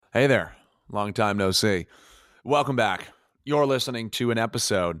Hey there. Long time no see. Welcome back. You're listening to an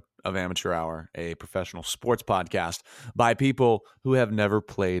episode of Amateur Hour, a professional sports podcast by people who have never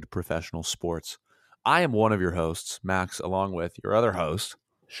played professional sports. I am one of your hosts, Max, along with your other host,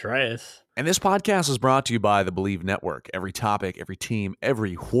 Shrey. And this podcast is brought to you by the Believe Network. Every topic, every team,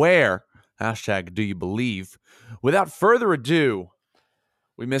 everywhere. Hashtag do you believe. Without further ado,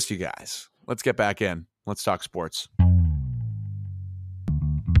 we missed you guys. Let's get back in. Let's talk sports.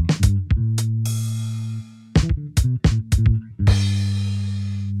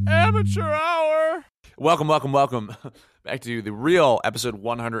 Amateur Hour. Welcome back to the real episode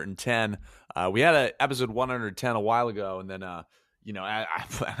 110. We had an episode 110 a while ago, and then,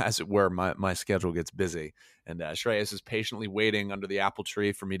 as it were, my schedule gets busy. And Shreyas is patiently waiting under the apple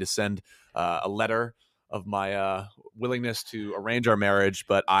tree for me to send a letter of my willingness to arrange our marriage,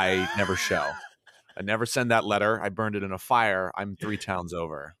 but I never show. I never send that letter. I burned it in a fire. I'm 3 towns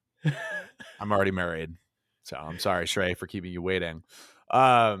over. I'm already married. So I'm sorry, Shrey, for keeping you waiting.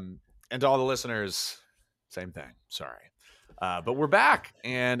 And to all the listeners, same thing. Sorry. But we're back,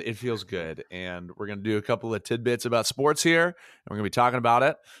 and it feels good. And we're going to do a couple of tidbits about sports here, and we're going to be talking about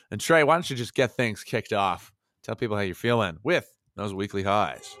it. And Shrey, why don't you just get things kicked off? Tell people how you're feeling with those weekly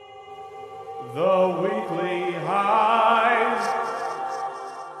highs. The weekly highs.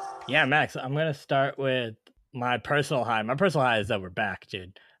 Yeah, Max, I'm going to start with my personal high. My personal high is that we're back,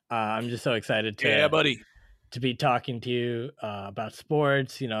 dude. I'm just so excited to be talking to you about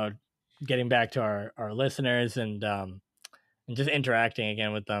sports, getting back to our listeners and just interacting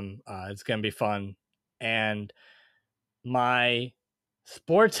again with them. It's going to be fun. And my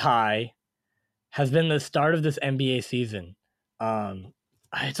sports high has been the start of this NBA season.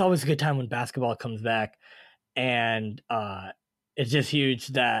 It's always a good time when basketball comes back, and it's just huge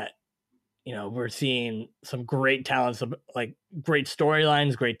that we're seeing some great talents, like great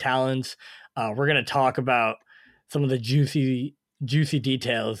storylines, great talents. We're going to talk about some of the juicy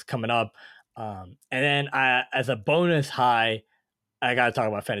details coming up. And then as a bonus high, I got to talk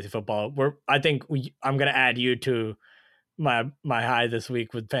about fantasy football. I'm going to add you to my high this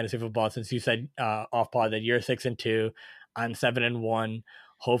week with fantasy football, since you said off pod that you're 6-2, I'm 7-1.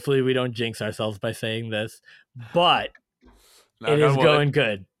 Hopefully we don't jinx ourselves by saying this, but it is going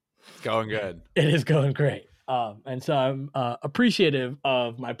good. It's going good. It is going great. And so I'm appreciative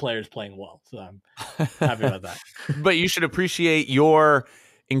of my players playing well. So I'm happy about that. But you should appreciate your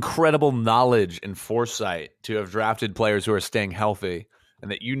incredible knowledge and foresight to have drafted players who are staying healthy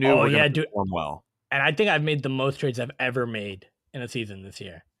and that you knew were going to perform well. And I think I've made the most trades I've ever made in a season this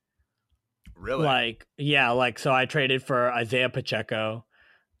year. Really? So I traded for Isaiah Pacheco.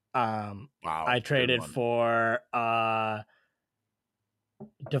 Wow. I traded for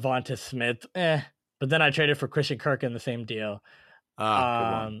Devonta Smith. But then I traded for Christian Kirk in the same deal.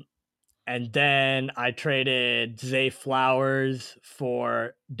 And then I traded Zay Flowers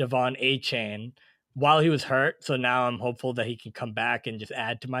for Devon Achane while he was hurt. So now I'm hopeful that he can come back and just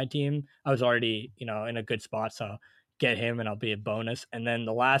add to my team. I was already, in a good spot, so get him and I'll be a bonus. And then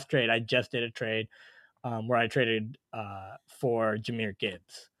the last trade, I just did a trade where I traded for Jahmyr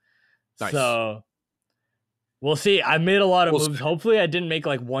Gibbs. Nice. So we'll see. I made a lot of moves. Hopefully I didn't make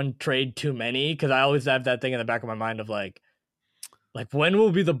like one trade too many, because I always have that thing in the back of my mind of like when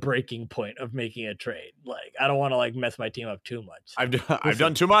will be the breaking point of making a trade? Like, I don't want to like mess my team up too much. I've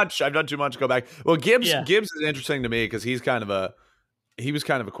done too much. Go back. Well, Gibbs is interesting to me because he was kind of a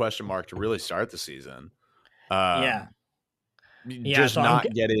question mark to really start the season. Just so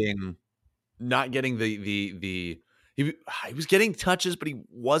not getting the he was getting touches, but he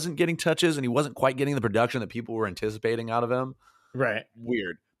wasn't getting touches, and he wasn't quite getting the production that people were anticipating out of him. Right.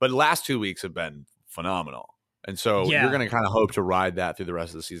 Weird. But the last 2 weeks have been phenomenal. And so you're going to kind of hope to ride that through the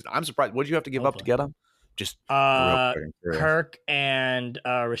rest of the season. I'm surprised. What did you have to give up to get him? Just Kirk and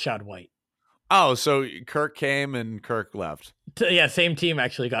Rashad White. Oh, so Kirk came and Kirk left. Same team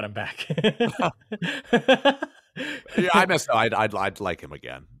actually got him back. I messed up. I'd like him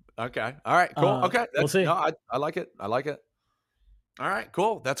again. Okay. All right. Cool. Okay. We'll see. No, I like it. All right.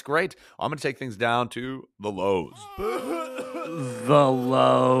 Cool. That's great. I'm going to take things down to the lows. The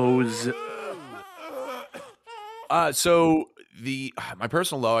lows. So my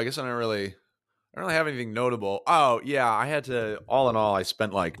personal low, I guess I don't really have anything notable. Oh yeah, I had to. All in all, I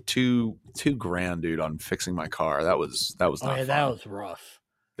spent like $2,000, dude, on fixing my car. That was not fun. That was rough.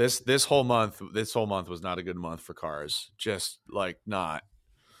 This whole month was not a good month for cars. Just like not.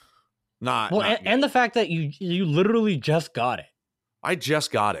 And the fact that you literally just got it. I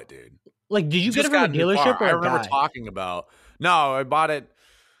just got it, dude. Like, did you get it from a dealership or a guy? I remember talking about. No, I bought it.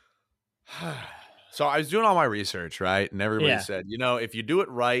 So I was doing all my research, right? And everybody said, if you do it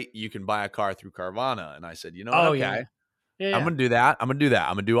right, you can buy a car through Carvana. And I said, okay. Yeah. I'm going to do that. I'm going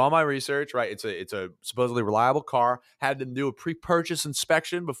to do all my research, right? It's a supposedly reliable car. Had them do a pre-purchase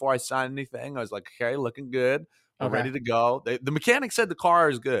inspection before I signed anything. I was like, okay, looking good. We're ready to go. The mechanic said the car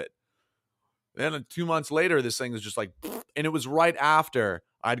is good. Then 2 months later, this thing was just like, and it was right after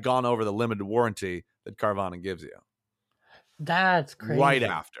I'd gone over the limited warranty that Carvana gives you. That's crazy. Right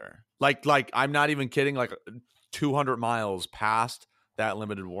after. Like I'm not even kidding, like 200 miles past that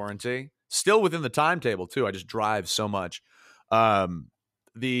limited warranty. Still within the timetable, too. I just drive so much.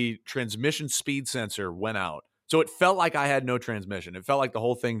 The transmission speed sensor went out. So it felt like I had no transmission. It felt like the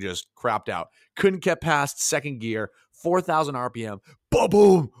whole thing just crapped out. Couldn't get past second gear, 4,000 RPM. Boom,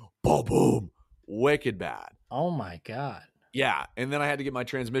 boom, boom, boom. Wicked bad. Oh, my God. Yeah. And then I had to get my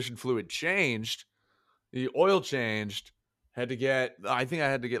transmission fluid changed. The oil changed. I think I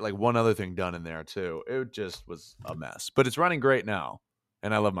had to get like one other thing done in there, too. It just was a mess. But it's running great now.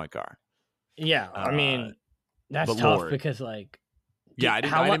 And I love my car. Yeah, I mean, that's tough because, like,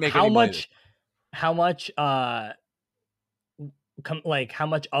 how much of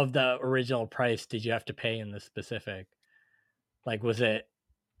the original price did you have to pay in the specific? Like, was it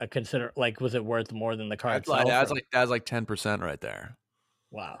was it worth more than the car itself? That's like 10% right there.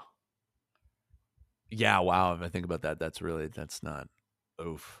 Wow. Yeah, wow. If I think about that, that's not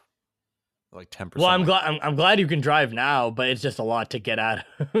oof. Like 10%. Well, I'm glad you can drive now, but it's just a lot to get out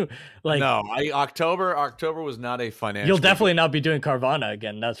of. October was not a financial. You'll definitely not be doing Carvana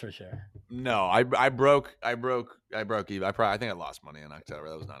again, that's for sure. No, I broke even. I think I lost money in October.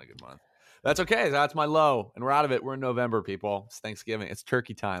 That was not a good month. That's okay. That's my low, and we're out of it. We're in November, people. It's Thanksgiving. It's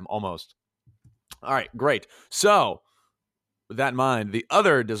turkey time almost. All right, great. So, with that in mind, the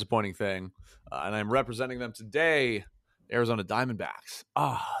other disappointing thing, and I'm representing them today. Arizona Diamondbacks.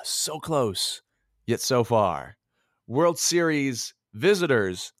 So close, yet so far. World Series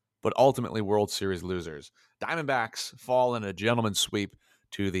visitors, but ultimately World Series losers. Diamondbacks fall in a gentleman's sweep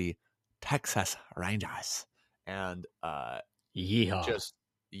to the Texas Rangers. And yeehaw. Just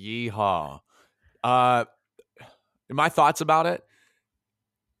yeehaw. My thoughts about it,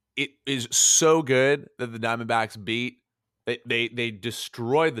 it is so good that the Diamondbacks beat. They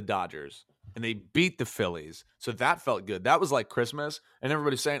destroyed the Dodgers. And they beat the Phillies. So that felt good. That was like Christmas. And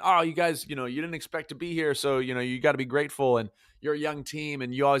everybody's saying, oh, you guys, you didn't expect to be here. So, you got to be grateful. And you're a young team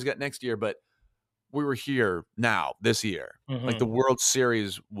and you always got next year. But we were here now, this year. Mm-hmm. Like the World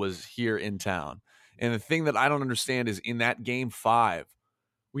Series was here in town. And the thing that I don't understand is in that game 5,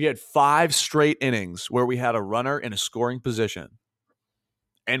 we had 5 straight innings where we had a runner in a scoring position.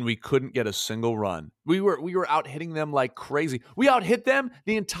 And we couldn't get a single run. We were out hitting them like crazy. We out hit them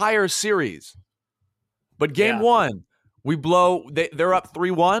the entire series. But game 1, we blow. They're up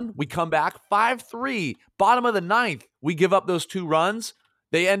 3-1. We come back 5-3. Bottom of the 9th, we give up those 2 runs.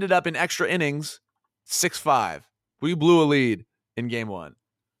 They ended up in extra innings, 6-5. We blew a lead in game 1.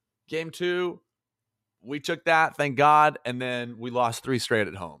 Game 2, we took that, thank God, and then we lost 3 straight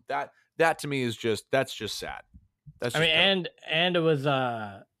at home. That to me is just sad. And it was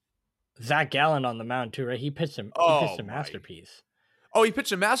Zach Gallen on the mound too, right? He pitched a masterpiece. Oh, he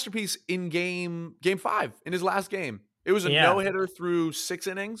pitched a masterpiece in game 5 in his last game. It was a no-hitter through 6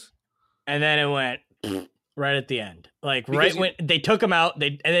 innings, and then it went right at the end. Like when they took him out,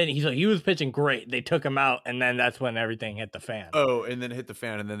 and then he was pitching great. They took him out, and then that's when everything hit the fan. Oh, and then it hit the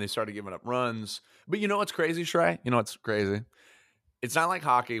fan, and then they started giving up runs. But you know what's crazy, Shrey? You know what's crazy? It's not like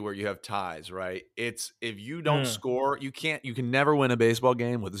hockey where you have ties, right? It's if you don't score, you can never win a baseball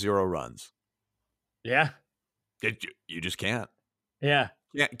game with 0 runs. Yeah. You just can't. Yeah.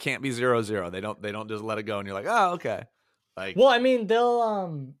 It can't be 0-0. They don't just let it go and you're like, oh, okay. Like, well, I mean,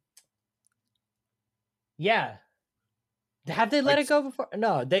 they'll yeah. Have they let it go before?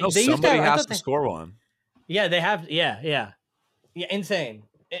 No, they used to somebody has to score one. Yeah, they have. Yeah, insane.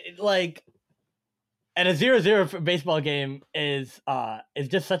 And a 0-0 baseball game is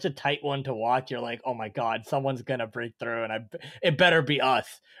just such a tight one to watch. You're like, oh my God, someone's gonna break through, and it better be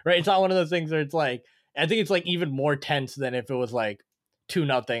us, right? It's not one of those things where it's like, I think it's like even more tense than if it was like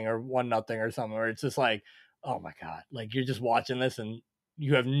 2-0 or 1-0 or something, where it's just like, oh my God, like you're just watching this and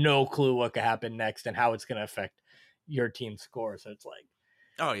you have no clue what could happen next and how it's gonna affect your team's score. So it's like,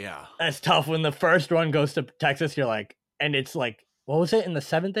 oh yeah, that's tough when the first one goes to Texas. You're like, and it's like, what was it in the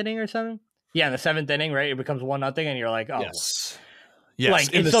 7th inning or something? Yeah, in the 7th inning, right? It becomes 1-0, and you're like, oh, yes.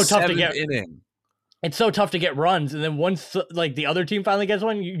 Like it's so tough to get. Inning. it's so tough to get runs, and then once like the other team finally gets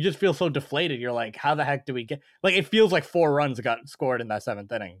one, you just feel so deflated. You're like, how the heck do we get? Like, it feels like 4 runs got scored in that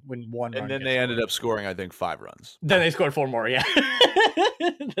 7th inning when one. And then they ended up scoring, I think, 5 runs. Then they scored 4 more. Yeah,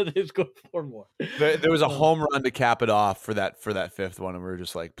 then they scored 4 more. There was a home run to cap it off for that 5th one, and we were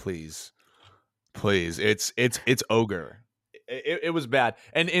just like, please, it's ogre. It was bad.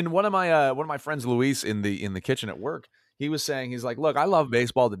 And in one of my friends, Luis, in the kitchen at work, he was saying, he's like, look, I love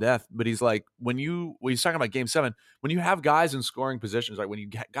baseball to death, but he's like, when he's talking about Game 7, when you have guys in scoring positions, like when you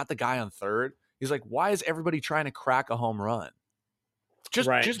got the guy on third, he's like, why is everybody trying to crack a home run? Just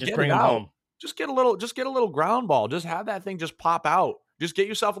get bring it him out. home. Just get a little ground ball. Just have that thing just pop out. Just get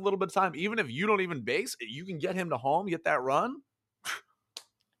yourself a little bit of time. Even if you don't even base, you can get him to home, get that run.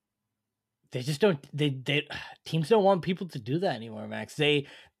 They just don't. They teams don't want people to do that anymore, Max. They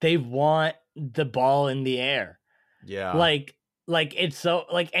want the ball in the air. Yeah, like it's so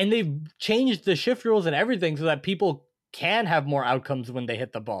like, and they've changed the shift rules and everything so that people can have more outcomes when they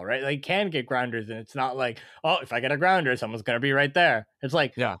hit the ball, right? They can get grounders, and it's not like, oh, if I get a grounder, someone's gonna be right there. It's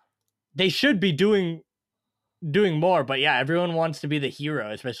like, yeah, they should be doing more, but yeah, everyone wants to be the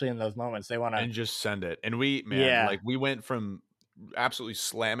hero, especially in those moments. They want to and just send it. And we went from absolutely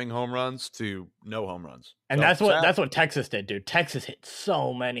slamming home runs to no home runs, and that's what Texas did, dude. Texas hit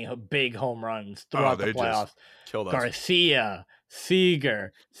so many big home runs throughout the playoffs. Killed us. Garcia,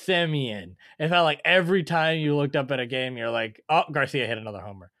 Seager, Semien. It felt like every time you looked up at a game, you're like, oh, Garcia hit another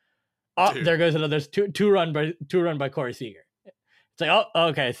homer. Oh, dude, there goes another two run by Corey Seager. It's like, oh,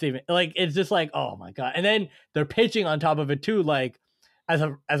 okay, Steven. Like, it's just like, oh my god. And then they're pitching on top of it too. Like, as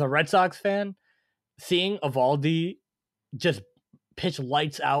a Red Sox fan, seeing Eovaldi just pitch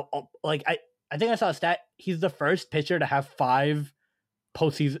lights out. Like, I think I saw a stat. He's the first pitcher to have 5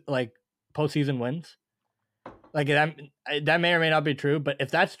 postseason wins. Like, that may or may not be true, but if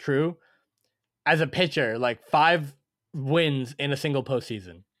that's true, as a pitcher, like 5 wins in a single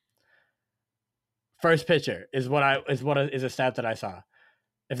postseason. First pitcher is a stat that I saw.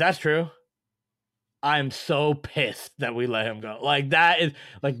 If that's true, I'm so pissed that we let him go.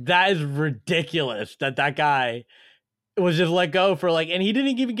 That is ridiculous that guy was just let go for and he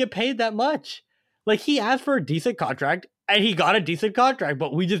didn't even get paid that much. Like, he asked for a decent contract and he got a decent contract,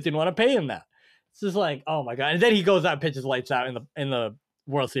 but we just didn't want to pay him that. It's just like, oh my god. And then he goes out and pitches lights out in the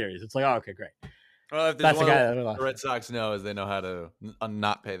World Series. It's like, oh, okay, great. Well, if that's the guy the Red Sox know is they know how to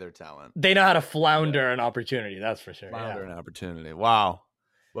not pay their talent. They know how to flounder an opportunity. That's for sure. Flounder an opportunity. Wow.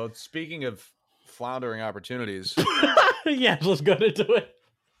 Well, speaking of floundering opportunities, yeah, let's go into it.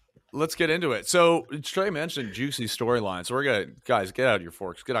 Let's get into it. So Trey mentioned juicy storylines. So we're gonna, guys, get out your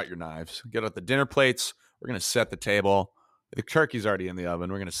forks, get out your knives, get out the dinner plates. We're gonna set the table. The turkey's already in the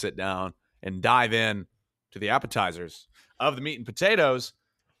oven. We're gonna sit down and dive in to the appetizers of the meat and potatoes.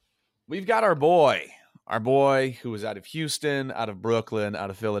 We've got our boy who was out of Houston, out of Brooklyn, out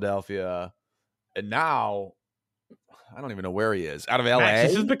of Philadelphia, and now I don't even know where he is. Out of LA. Max,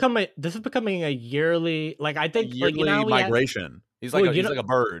 this is becoming a yearly, I think, yearly migration. He's like like a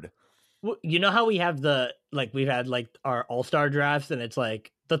bird. You know how we have we've had our all-star drafts, and it's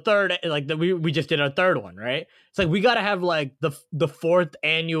the third, we just did our third one, right? It's we got to have the 4th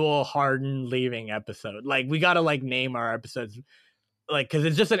annual Harden leaving episode. We got to name our episodes. Because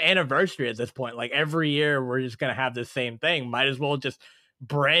it's just an anniversary at this point. Every year we're just gonna have the same thing. Might as well just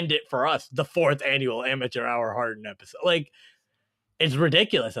brand it for us, the 4th annual Amateur Hour Harden episode. It's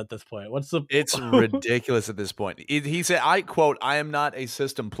ridiculous at this point. It's ridiculous at this point. He said, I quote, "I am not a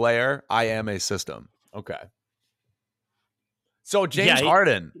system player. I am a system." Okay. So James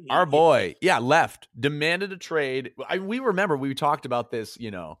Harden, our boy, left, demanded a trade. We talked about this,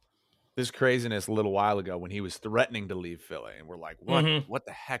 this craziness a little while ago when he was threatening to leave Philly, and we're like, what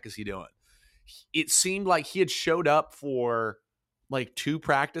the heck is he doing? It seemed like he had showed up for 2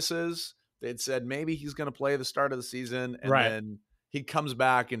 practices. They'd said maybe he's going to play the start of the season, and then he comes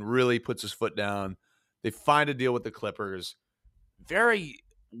back and really puts his foot down. They find a deal with the Clippers. Very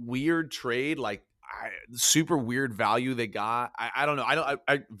weird trade, super weird value they got. I don't know.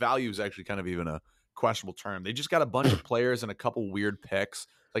 Value is actually kind of even a questionable term. They just got a bunch of players and a couple weird picks.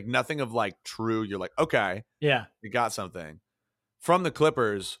 Nothing of true. You're like, okay, yeah, you got something from the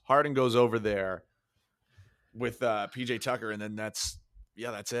Clippers. Harden goes over there with PJ Tucker, and then that's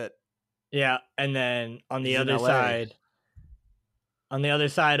it. Yeah, and then on the other side,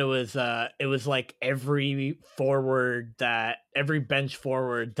 it was every bench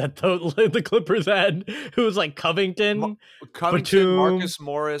forward that the Clippers had, who was Covington, Batum,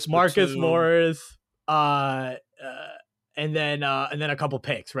 Marcus Morris, and then a couple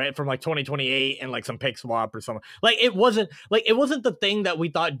picks, right, from like 2028 and like some pick swap or something. Like it wasn't the thing that we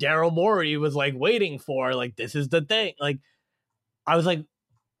thought Daryl Morey was like waiting for. Like this is the thing. Like I was like,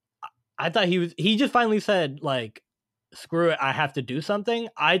 I thought he just finally said like, screw it, I have to do something.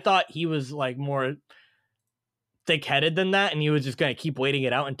 I thought he was like more thick-headed than that, and he was just gonna keep waiting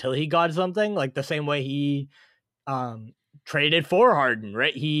it out until he got something, like the same way he traded for Harden,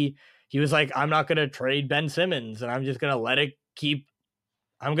 right? He was like, I'm not gonna trade Ben Simmons, and I'm just gonna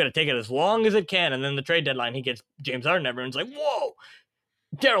I'm gonna take it as long as it can. And then the trade deadline, he gets James Harden. Everyone's like, whoa,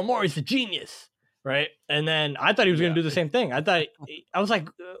 Daryl Morey's a genius, right? And then I thought he was gonna do the same thing. I was like,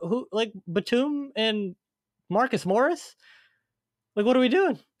 who, like Batum and Marcus Morris? Like, what are we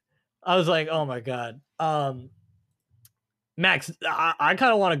doing? I was like, oh my God. Max, I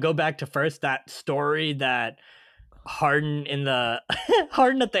kind of want to go back to first that story that Harden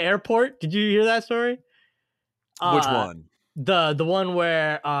Harden at the airport. Did you hear that story? Which one? The one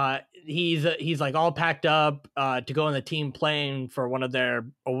where he's like all packed up to go on the team plane for one of their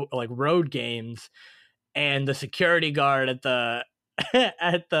like road games, and the security guard at the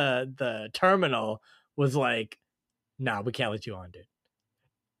at the terminal was like, "Nah, we can't let you on, dude."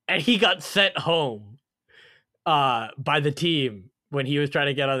 And he got sent home by the team when he was trying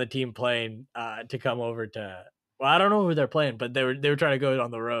to get on the team plane to come over to. Well, I don't know who they're playing, but they were trying to go on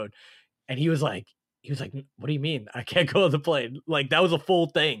the road, and he was like, "What do you mean I can't go on the plane?" Like that was a full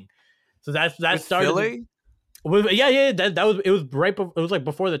thing. So that With started. Philly? Yeah. That was it. Was right. It was like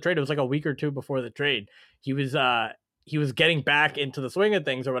before the trade. It was like a week or two before the trade. He was getting back into the swing of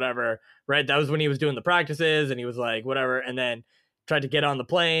things or whatever. Right. That was when he was doing the practices, and he was like whatever, and then tried to get on the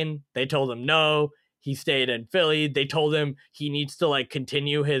plane. They told him no. He stayed in Philly. They told him he needs to like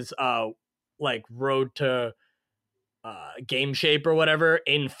continue his like road to game shape or whatever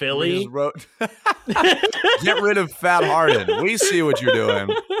in Philly. Get rid of Fat Harden. We see what you're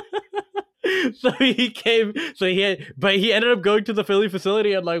doing. So he ended up going to the Philly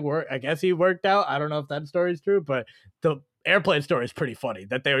facility and like work. I guess he worked out. I don't know if that story is true, but the airplane story is pretty funny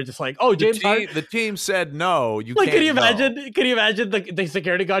that they were just like, oh, James Harden. The team said no. You like, can't. Can you imagine the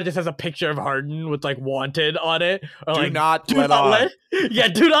security guard just has a picture of Harden with like wanted on it? Or, do like, not let on.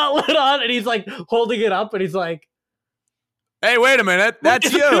 Do not let on. And he's like holding it up and he's like, hey, wait a minute.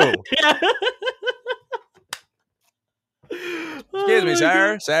 That's you. Excuse me,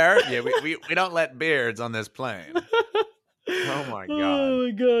 sir. Sir. Yeah, we don't let beards on this plane. Oh my God. Oh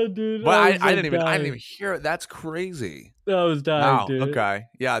my God, dude. But I didn't even hear it. That's crazy. I was dying, dude. Okay.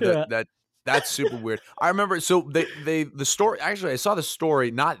 Yeah, that's super weird. I remember, so the story, actually I saw the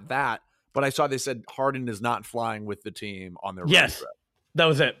story, not that, but I saw they said Harden is not flying with the team on their road trip. That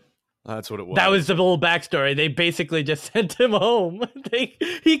was it. That's what it was. That was the little backstory. They basically just sent him home.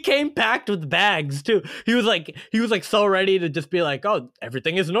 He came packed with bags too. He was like so ready to just be like, oh,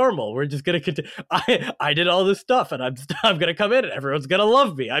 everything is normal. We're just gonna continue. I did all this stuff, and I'm gonna come in, and everyone's gonna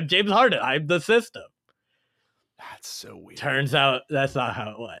love me. I'm James Harden. I'm the system. That's so weird. Turns out that's not how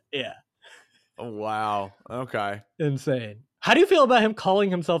it went. Yeah. Oh, wow. Okay. Insane. How do you feel about him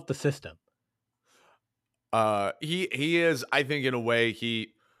calling himself the system? He is. I think in a way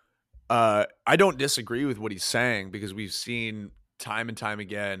he. I don't disagree with what he's saying because we've seen time and time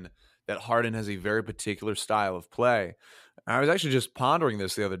again that Harden has a very particular style of play. And I was actually just pondering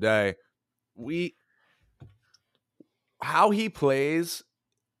this the other day. How he plays,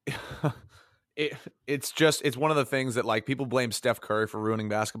 it's one of the things that like people blame Steph Curry for ruining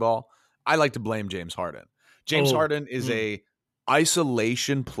basketball. I like to blame James Harden. James Harden is a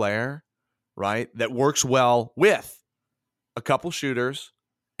isolation player, right? That works well with a couple shooters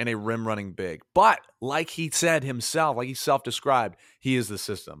and a rim running big. But like he said himself, like he self-described, he is the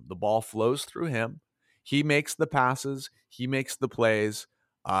system. The ball flows through him. He makes the passes. He makes the plays,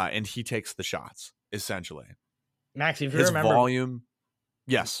 and he takes the shots, essentially. Max, if you His remember, volume,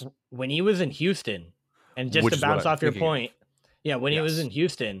 yes. When he was in Houston, and just to bounce off your point, when he was in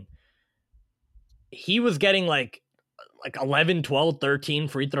Houston, he was getting like 11, 12, 13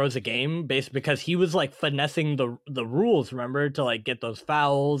 free throws a game because he was like finessing the rules, remember, to like get those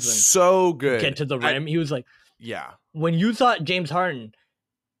fouls and so good get to the rim. He was like, yeah. When you thought James Harden,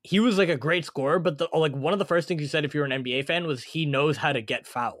 he was like a great scorer, but like one of the first things you said if you're an NBA fan was he knows how to get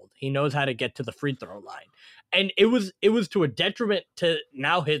fouled. He knows how to get to the free throw line. And it was to a detriment to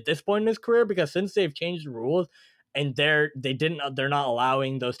now hit this point in his career because since they've changed the rules and they're not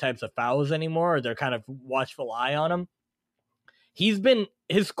allowing those types of fouls anymore, or they're kind of watchful eye on him. His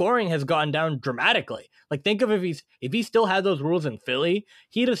scoring has gone down dramatically. Like think of if he still had those rules in Philly,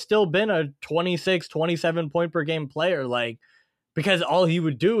 he'd have still been a 26, 27 point per game player. Like because all he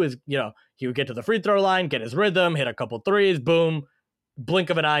would do is, he would get to the free throw line, get his rhythm, hit a couple threes, boom, blink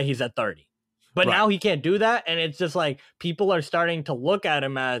of an eye, he's at 30. But now he can't do that. And it's just like people are starting to look at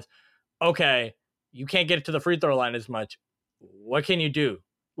him as, okay, you can't get to the free throw line as much. What can you do?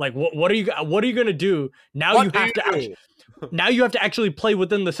 Like, what are you going to do? Now now you have to actually play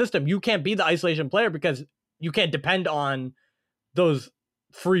within the system. You can't be the isolation player because you can't depend on those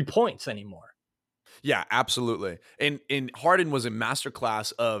free points anymore. Yeah, absolutely. And Harden was a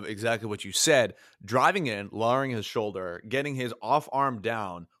masterclass of exactly what you said, driving in, lowering his shoulder, getting his off arm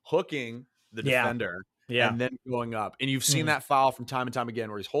down, hooking the defender, and then going up. And you've seen that foul from time and time again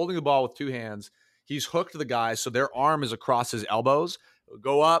where he's holding the ball with two hands. He's hooked the guy, so their arm is across his elbows.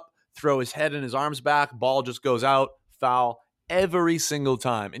 Go up, throw his head and his arms back, ball just goes out, foul every single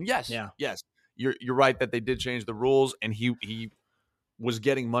time. And yes, you're right that they did change the rules, and he was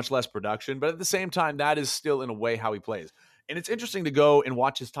getting much less production, but at the same time, that is still in a way how he plays. And it's interesting to go and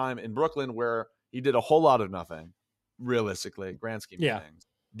watch his time in Brooklyn where he did a whole lot of nothing, realistically, grand scheme of things.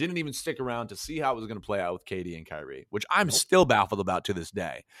 Didn't even stick around to see how it was going to play out with KD and Kyrie, which I'm still baffled about to this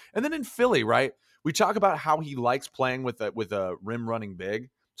day. And then in Philly, right, we talk about how he likes playing with a rim running big,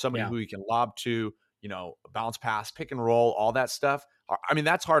 somebody who he can lob to, bounce pass, pick and roll, all that stuff. I mean,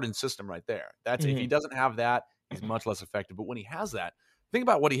 that's Harden's system right there. That's if he doesn't have that, he's much less effective. But when he has that, think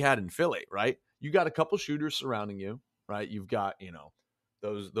about what he had in Philly, right? You got a couple shooters surrounding you, right? You've got,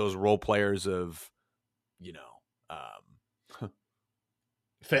 those role players of, in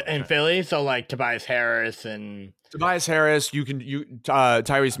Philly. So like Tobias Harris, you can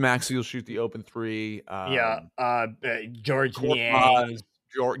Tyrese Maxey will shoot the open three. George Niang.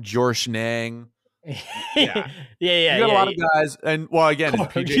 George Niang. Yeah. You got a lot of guys, and well, again,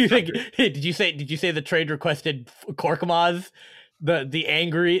 did you say the trade requested Korkmaz? The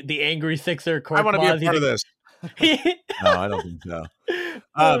angry Sixer. I want to be a part of this. No, I don't think so.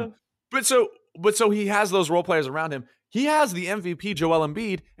 But so he has those role players around him. He has the MVP Joel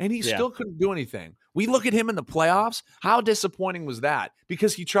Embiid, and he still couldn't do anything. We look at him in the playoffs. How disappointing was that?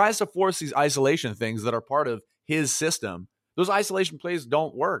 Because he tries to force these isolation things that are part of his system. Those isolation plays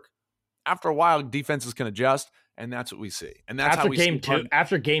don't work. After a while, defenses can adjust, and that's what we see. And that's after game two.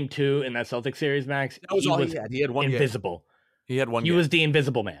 After game 2 in that Celtics series, Max, that was all he had. He had one invisible. Game. He had one. He was the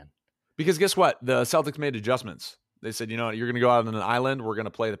invisible man. Because guess what? The Celtics made adjustments. They said, you're going to go out on an island. We're going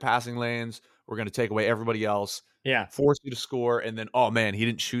to play the passing lanes. We're going to take away everybody else. Yeah. Force you to score. And then, oh, man, he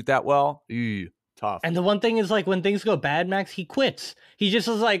didn't shoot that well. Tough. And the one thing is, like, when things go bad, Max, he quits. He just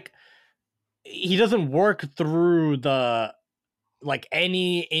is like, he doesn't work through the, like,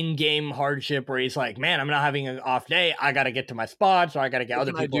 any in-game hardship where he's like, man, I'm not having an off day. I got to get to my spots, or I got to get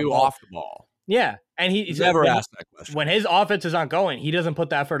other people involved. Off the ball. Yeah. And he's never asked that question. When his offense is not going, he doesn't put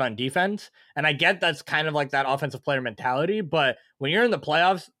the effort on defense. And I get that's kind of like that offensive player mentality. But when you're in the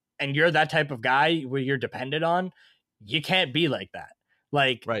playoffs and you're that type of guy where you're dependent on, you can't be like that.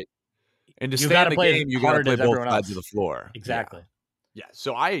 Like, right. And to stay in the game, you got to play both sides of the floor. Exactly. Yeah.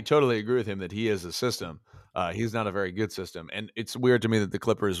 So I totally agree with him that he is a system. He's not a very good system. And it's weird to me that the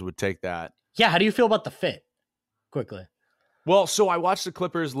Clippers would take that. Yeah. How do you feel about the fit? Quickly. Well, so I watched the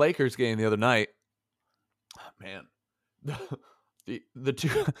Clippers-Lakers game the other night. Oh, man, the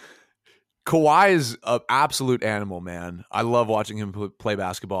two Kawhi is an absolute animal, man. I love watching him play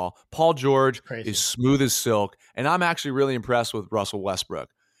basketball. Paul George is smooth as silk, and I'm actually really impressed with Russell Westbrook.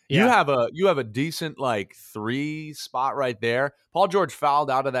 Yeah. You have a decent like 3 spot right there. Paul George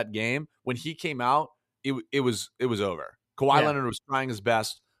fouled out of that game. When he came out, it was over. Kawhi Leonard was trying his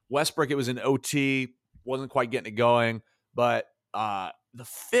best. Westbrook, it was an OT, wasn't quite getting it going. But the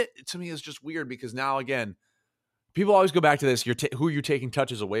fit to me is just weird because now, again, people always go back to this. Who you're taking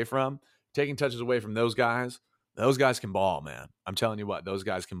touches away from. Taking touches away from those guys. Those guys can ball, man. I'm telling you what, those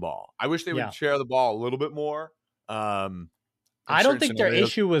guys can ball. I wish they would share the ball a little bit more. I don't think their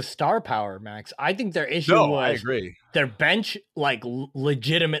issue was star power, Max. I think their issue was I agree. Their bench like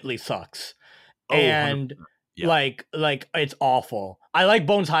legitimately sucks. And 100%. Like it's awful. I like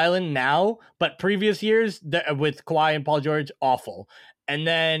Bones Highland now, but previous years with Kawhi and Paul George, awful. And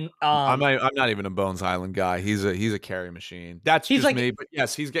then I'm not even a Bones Highland guy. He's a carry machine. That's just like, me. But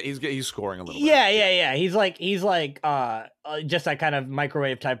yes, he's scoring a little bit. Yeah. He's like just that kind of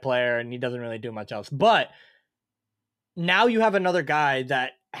microwave type player, and he doesn't really do much else. But now you have another guy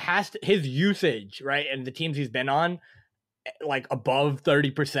that has his usage, right, and the teams he's been on, like above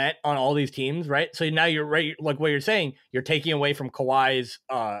 30% on all these teams, right? So now you're right, like what you're saying, you're taking away from Kawhi's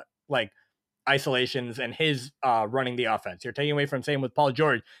like isolations and his running the offense. You're taking away from, same with Paul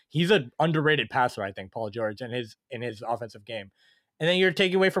George. He's an underrated passer, I think, Paul George, in his offensive game. And then you're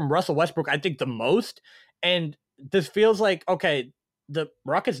taking away from Russell Westbrook, I think, the most. And this feels like, okay, the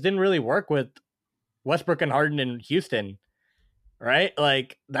Rockets didn't really work with Westbrook and Harden in Houston, right?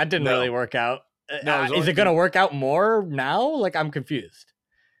 Like that didn't really work out. No, is it going to work out more now? Like I'm confused.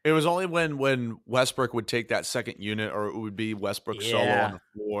 It was only when Westbrook would take that second unit, or it would be Westbrook solo on the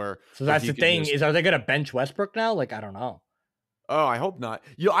floor. So that's the thing are they going to bench Westbrook now? Like, I don't know. Oh, I hope not.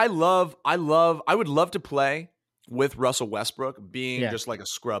 I would love to play with Russell Westbrook being just like a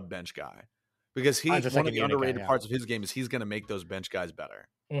scrub bench guy, because one of the underrated parts of his game is he's going to make those bench guys better.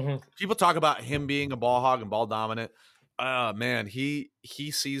 Mm-hmm. People talk about him being a ball hog and ball dominant. Man, he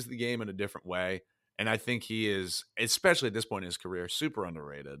sees the game in a different way. And I think he is, especially at this point in his career, super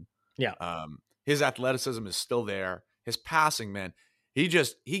underrated. Yeah. His athleticism is still there. His passing, man, he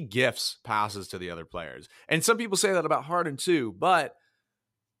gifts passes to the other players. And some people say that about Harden too, but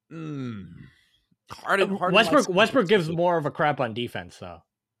Harden Westbrook gives more of a crap on defense, though.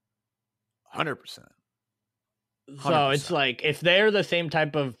 100%. So it's like, if they're the same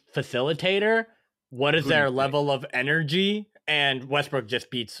type of facilitator, what is their level of energy? And Westbrook just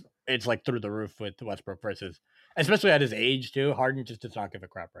beats. It's like through the roof with Westbrook versus, especially at his age too. Harden just does not give a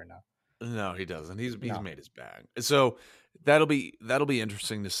crap right now. No, he doesn't. He's made his bag. So that'll be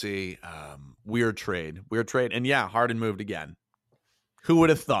interesting to see. Weird trade, and yeah, Harden moved again. Who would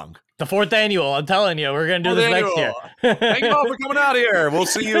have thunk? The 4th annual. I'm telling you, we're gonna do this next year. Thank you all for coming out here. We'll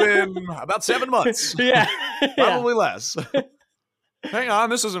see you in about 7 months. Yeah, probably less. Hang on,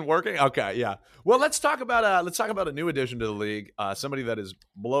 this isn't working. Okay, yeah. Well, let's talk about a new addition to the league. Somebody that is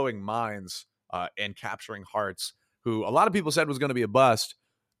blowing minds and capturing hearts, who a lot of people said was going to be a bust,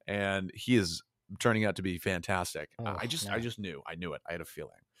 and he is turning out to be fantastic. I just knew. I knew it. I had a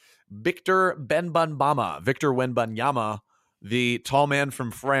feeling. Victor Wembanyama, the tall man from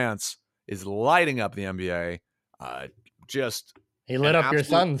France, is lighting up the NBA. He lit up your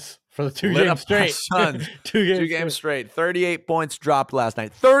Suns for the 2 games straight. two games straight. 38 points dropped last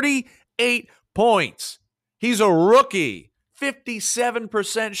night. 38 points. He's a rookie.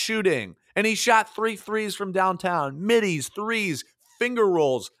 57% shooting. And he shot 3 threes from downtown. Middies, threes, finger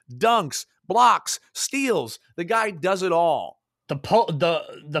rolls, dunks, blocks, steals. The guy does it all.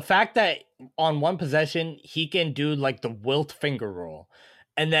 The fact that on one possession he can do like the Wilt finger roll,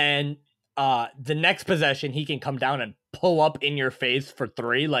 and then the next possession he can come down and pull up in your face for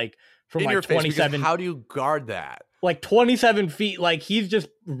 3, like from like 27. How do you guard that? Like 27 feet, like he's just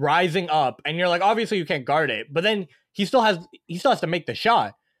rising up, and you're like, obviously you can't guard it, but then he still has to make the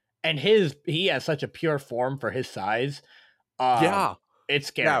shot, and he has such a pure form for his size. It's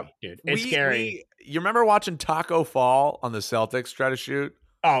scary, dude. It's scary. You remember watching Taco Fall on the Celtics try to shoot?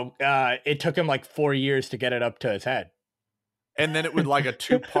 Oh, it took him like 4 years to get it up to his head. And then it was like a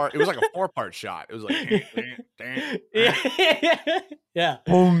 2-part, it was like a 4-part shot. It was like, yeah.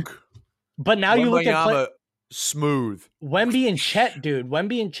 Punk. But now you look at smooth. Wemby and Chet, dude.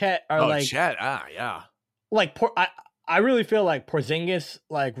 Wemby and Chet are like Chet. Yeah. Like I really feel like Porzingis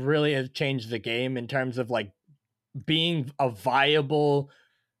like really has changed the game in terms of like being a viable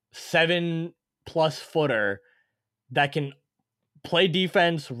 7+ footer that can play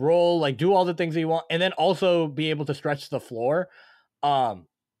defense, roll, like do all the things that you want, and then also be able to stretch the floor.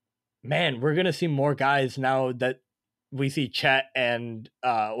 Man, we're gonna see more guys now that we see Chet and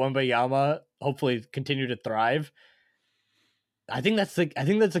Wembanyama hopefully continue to thrive. I think that's the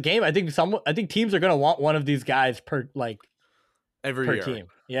game. I think teams are gonna want one of these guys per year. Team.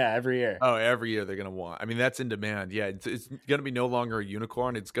 Yeah, every year. Oh, every year they're gonna want. I mean, that's in demand. Yeah, it's gonna be no longer a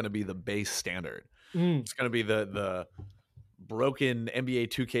unicorn. It's gonna be the base standard. It's gonna be the broken NBA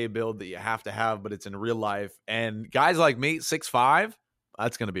 2K build that you have to have, but it's in real life. And guys like me, 6'5",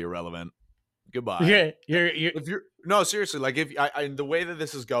 that's going to be irrelevant. Goodbye. Yeah, no, seriously. Like if the way that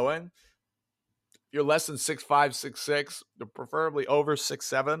this is going, you're less than 6'5", 6'6", preferably over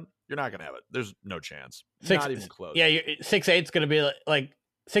 6'7", you're not going to have it. There's no chance. Not even close. Yeah, 6'8" is going to be like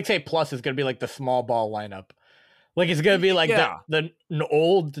 6'8" plus is going to be like the small ball lineup. Like it's going to be like the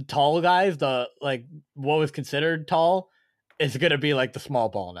old tall guys, the like what was considered tall. It's going to be like the small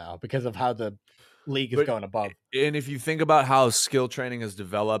ball now because of how the league is going above. And if you think about how skill training has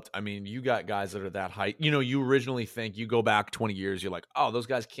developed, I mean, you got guys that are that height. You know, you originally think, you go back 20 years, you're like, oh, those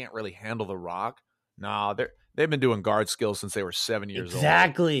guys can't really handle the rock. No, they've been doing guard skills since they were 7 years old.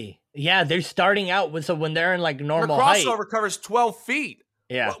 Exactly. Yeah, they're starting out with, so when they're in like normal height. Their crossover covers 12 feet.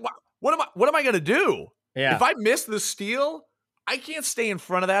 Yeah. What am I going to do? Yeah. If I miss the steal, I can't stay in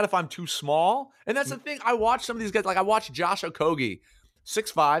front of that if I'm too small. And that's the thing. I watch some of these guys. Like I watched Josh Okogie,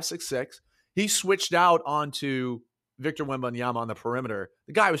 6'5", 6'6". He switched out onto Victor Wembanyama on the perimeter.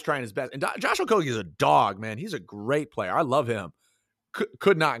 The guy was trying his best. And Josh Okogie is a dog, man. He's a great player. I love him.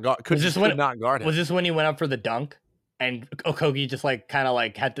 could not guard him. Was this when he went up for the dunk and Okogie just like kind of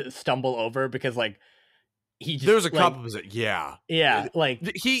like had to stumble over because like he just, there was a like, couple of it. Yeah, like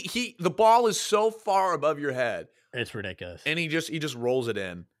the ball is so far above your head. It's ridiculous. And he just rolls it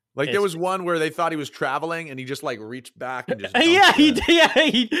in. Like there was one where they thought he was traveling and he just like reached back and just he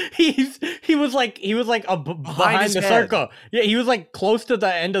was like behind the circle. Yeah, he was like close to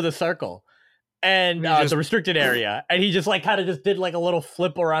the end of the circle and the restricted area, and he just like kind of just did like a little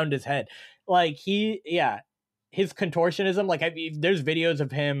flip around his head. Like his contortionism. Like there's videos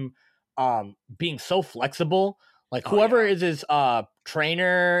of him being so flexible. Like whoever is his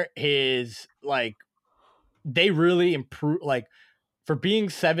trainer, his like they really improve like. For being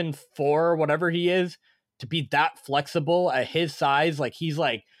 7'4", or whatever he is, to be that flexible at his size, like he's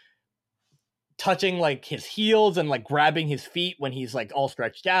like touching like his heels and like grabbing his feet when he's like all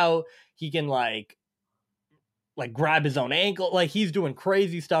stretched out. He can like grab his own ankle. Like he's doing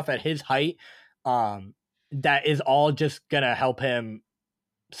crazy stuff at his height. That is all just gonna help him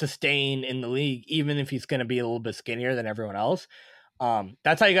sustain in the league, even if he's gonna be a little bit skinnier than everyone else.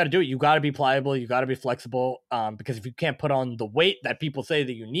 That's how you got to do it. You got to be pliable. You got to be flexible. Because if you can't put on the weight that people say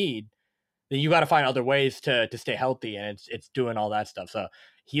that you need, then you got to find other ways to stay healthy. And it's doing all that stuff. So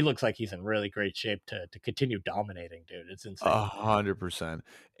he looks like he's in really great shape to continue dominating, dude. It's insane. 100%.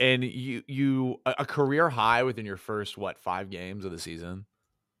 And you a career high within your first 5 games of the season?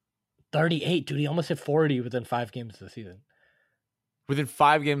 38, dude. He almost hit 40 within 5 games of the season. Within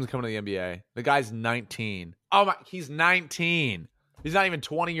 5 games of coming to the NBA, the guy's 19. Oh my, he's 19. He's not even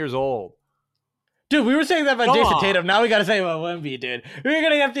 20 years old. Dude, we were saying that about Jason Tatum. Now we got to say about Wemby, dude. We're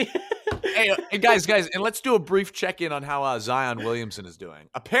going to have to... hey, guys, and let's do a brief check-in on how Zion Williamson is doing.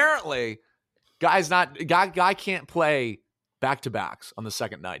 Apparently, guy can't play back-to-backs on the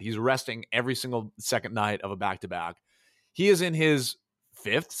second night. He's resting every single second night of a back-to-back. He is in his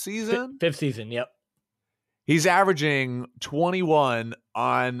 5th season? 5th season, yep. He's averaging 21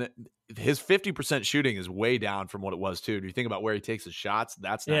 on... His 50% shooting is way down from what it was, too. Do you think about where he takes his shots?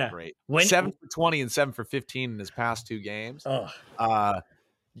 That's not great. 7 for 20 and 7 for 15 in his past 2 games. He's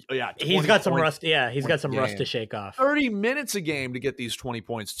got some rust. Yeah, he's got some rust to shake off. 30 minutes a game to get these 20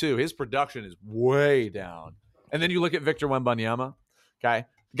 points, too. His production is way down. And then you look at Victor Wembanyama. Okay.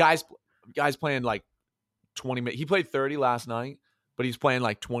 Guys playing like 20 minutes. He played 30 last night, but he's playing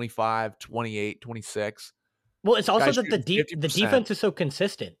like 25, 28, 26. Well, it's also that the defense is so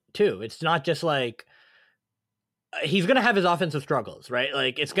consistent too. It's not just like he's gonna have his offensive struggles, right?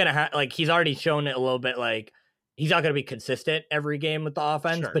 Like it's gonna like he's already shown it a little bit. Like he's not gonna be consistent every game with the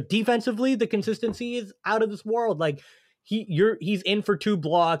offense, but defensively, the consistency is out of this world. Like he's in for 2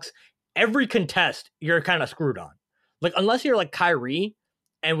 blocks every contest. You're kind of screwed on. Like unless you're like Kyrie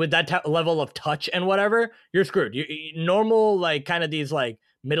and with that level of touch and whatever, you're screwed. You normal like kind of these like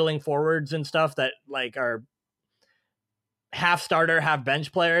middling forwards and stuff that like are half starter, half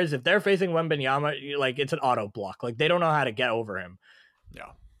bench players, if they're facing Wembanyama, like it's an auto block. Like they don't know how to get over him.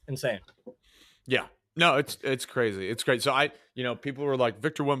 Yeah. Insane. Yeah. No, it's crazy. It's great. So people were like,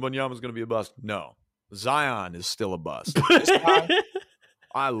 Victor Wembanyama is going to be a bust. No. Zion is still a bust. This guy,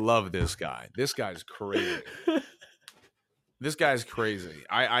 I love this guy. This guy's crazy. This guy's crazy.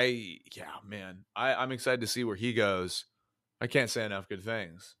 I'm excited to see where he goes. I can't say enough good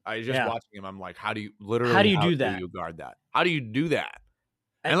things. Watching him, I'm like, how do you do that? How do you guard that? How do you do that?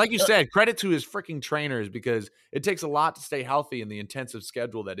 And like you said, credit to his freaking trainers because it takes a lot to stay healthy in the intensive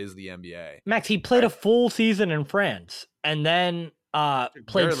schedule that is the NBA. Max, he played a full season in France and then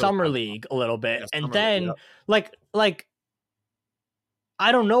played summer league a little bit. And then like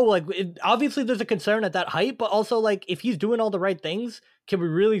I don't know, like obviously there's a concern at that height, but also like if he's doing all the right things, can we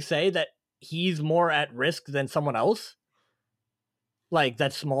really say that he's more at risk than someone else? Like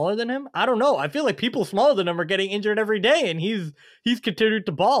that's smaller than him? I don't know. I feel like people smaller than him are getting injured every day, and he's continued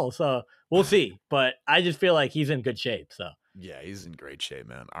to ball. So we'll see. But I just feel like he's in good shape. So yeah, he's in great shape,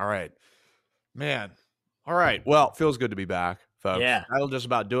 man. All right, man. All right. Well, feels good to be back, folks. Yeah, that'll just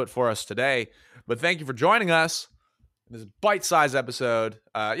about do it for us today. But thank you for joining us in this bite-sized episode.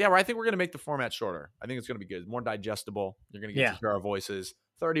 I think we're gonna make the format shorter. I think it's gonna be good, more digestible. You're gonna get to hear our voices.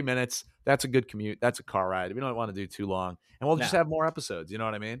 30 minutes. That's a good commute. That's a car ride. We don't want to do too long. And we'll just have more episodes. You know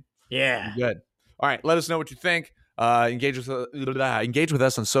what I mean? Yeah. Good. All right. Let us know what you think. Engage with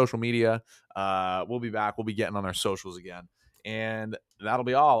us on social media. We'll be back. We'll be getting on our socials again. And that'll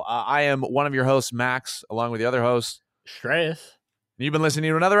be all. I am one of your hosts, Max, along with the other host, Shrey. You've been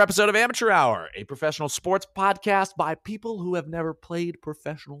listening to another episode of Amateur Hour, a professional sports podcast by people who have never played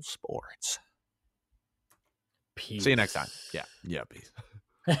professional sports. Peace. See you next time. Yeah. Peace.